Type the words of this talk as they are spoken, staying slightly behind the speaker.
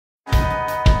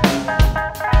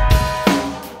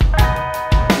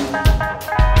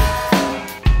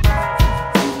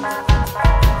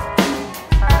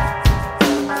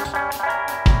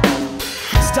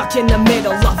stuck in the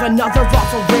middle of another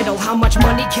awful riddle. How much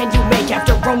money can you make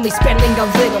after only spending a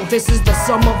little? This is the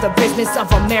sum of the business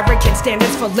of American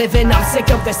standards for living. I'm sick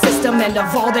of the system and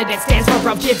of all that it stands for.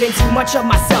 I've given too much of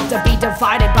myself to be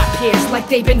divided by peers, like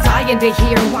they've been dying to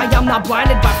hear why I'm not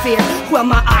blinded by fear. Well,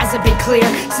 my eyes have been clear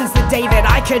since the day that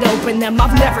I could open them.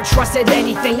 I've never trusted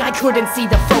anything I couldn't see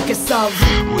the focus of.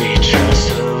 We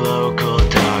trust a local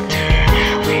doctor,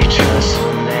 we trust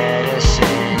a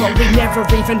medicine, but we never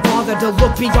even bother to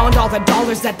look beyond all the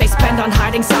dollars that they spend on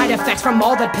hiding side effects from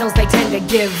all the pills they tend to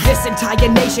give. This entire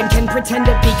nation can pretend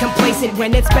to be complacent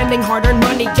when it's spending hard-earned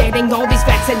money getting all these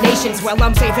vaccinations. Well,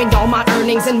 I'm saving all my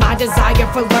earnings and my desire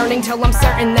for learning till I'm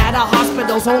certain that a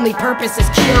hospital's only purpose is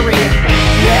curing.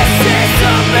 this is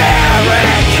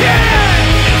American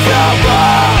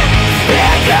double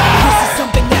standard. This is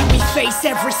something that we face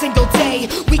every single day.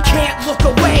 We can't look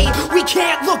away, we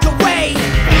can't look away.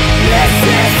 This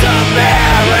is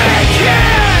American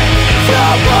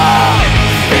double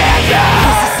standard.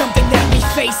 This is something that we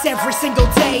face every single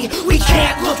day. We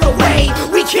can't look away,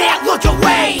 we can't look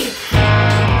away.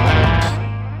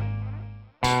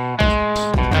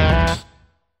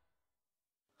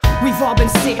 We've all been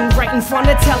sitting right in front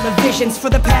of televisions for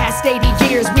the past 80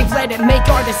 years. We've let it make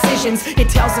our decisions. It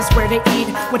tells us where to eat,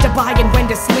 what to buy and when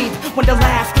to sleep, when to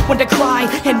laugh, when to cry,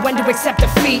 and when to accept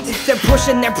defeat. They're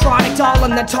pushing their product all on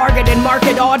the targeted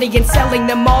market audience, selling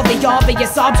them all the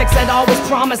obvious objects that always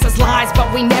promise us lies,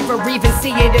 but we never even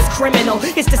see it as criminal.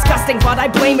 It's disgusting, but I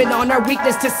blame it on our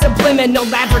weakness to subliminal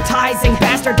advertising,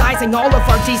 bastardizing all of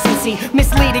our decency,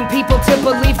 misleading people to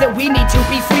believe that we need to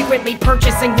be frequently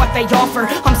purchasing what they offer.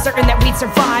 I'm certain that we'd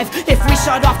survive if we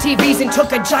shut off TVs and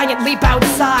took a giant leap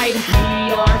outside. We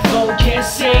are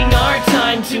focusing our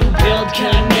time to build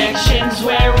connections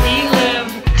where we live.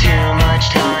 Too much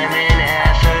time and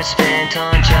effort spent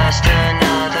on just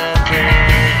another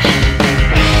bridge.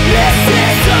 This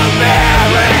is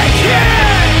American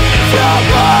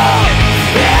double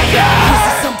standard. This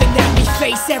is something that we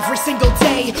face every single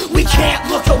day. We can't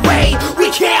look away,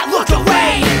 we can't look